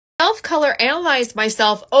Self-color analyzed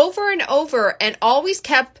myself over and over and always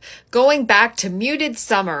kept going back to muted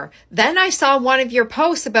summer. Then I saw one of your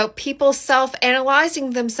posts about people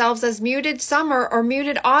self-analyzing themselves as muted summer or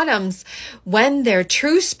muted autumns when they're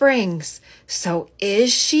true springs. So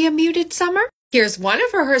is she a muted summer? Here's one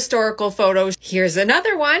of her historical photos. Here's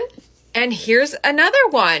another one. And here's another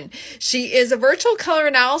one. She is a virtual color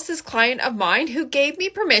analysis client of mine who gave me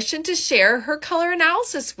permission to share her color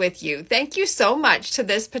analysis with you. Thank you so much to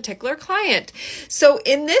this particular client. So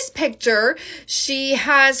in this picture, she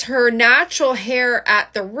has her natural hair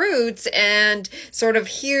at the roots and sort of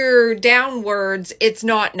here downwards. It's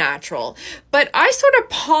not natural. But I sort of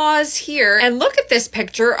pause here and look at this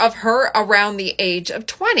picture of her around the age of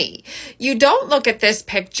 20. You don't look at this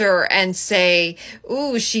picture and say,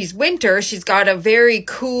 ooh, she's winter. She's got a very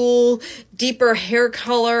cool, deeper hair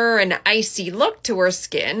color and icy look to her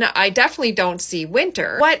skin. I definitely don't see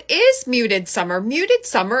winter. What is muted summer? Muted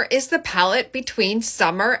summer is the palette between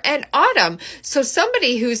summer and autumn. So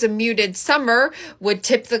somebody who's a muted summer would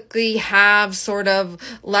typically have sort of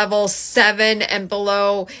level 7 and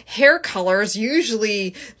below hair colors,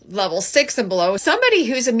 usually level 6 and below. Somebody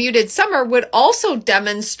who's a muted summer would also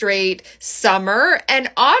demonstrate summer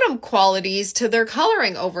and autumn qualities to their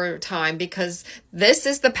coloring over time because this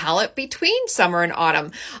is the palette between summer and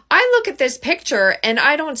autumn. I look at this picture and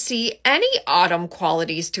I don't see any autumn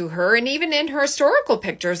qualities to her. And even in her historical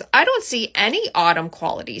pictures, I don't see any autumn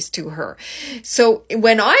qualities to her. So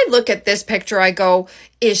when I look at this picture, I go,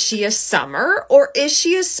 is she a summer or is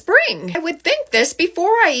she a spring? I would think this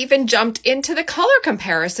before I even jumped into the color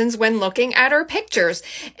comparisons when looking at her pictures.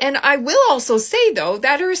 And I will also say though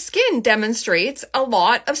that her skin demonstrates a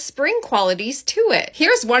lot of spring qualities to it.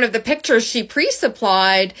 Here's one of the pictures she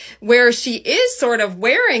pre-supplied where she is sort of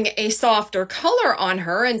wearing a softer color on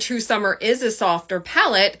her, and True Summer is a softer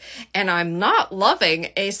palette, and I'm not loving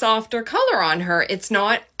a softer color on her. It's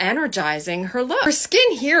not energizing her look. Her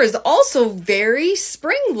skin here is also very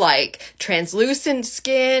spring-like. Translucent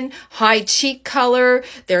skin, high cheek color,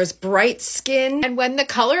 there's bright skin. And when the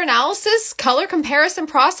color analysis, color comparison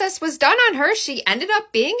process was done on her, she ended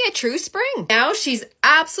up being a true spring. Now she's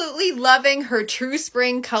absolutely loving her True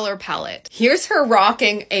Spring color palette. Here's her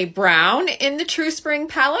rocking a brown in the True Spring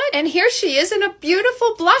palette, and here she is in a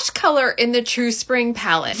beautiful blush color in the True Spring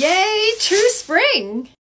palette. Yay, True Spring!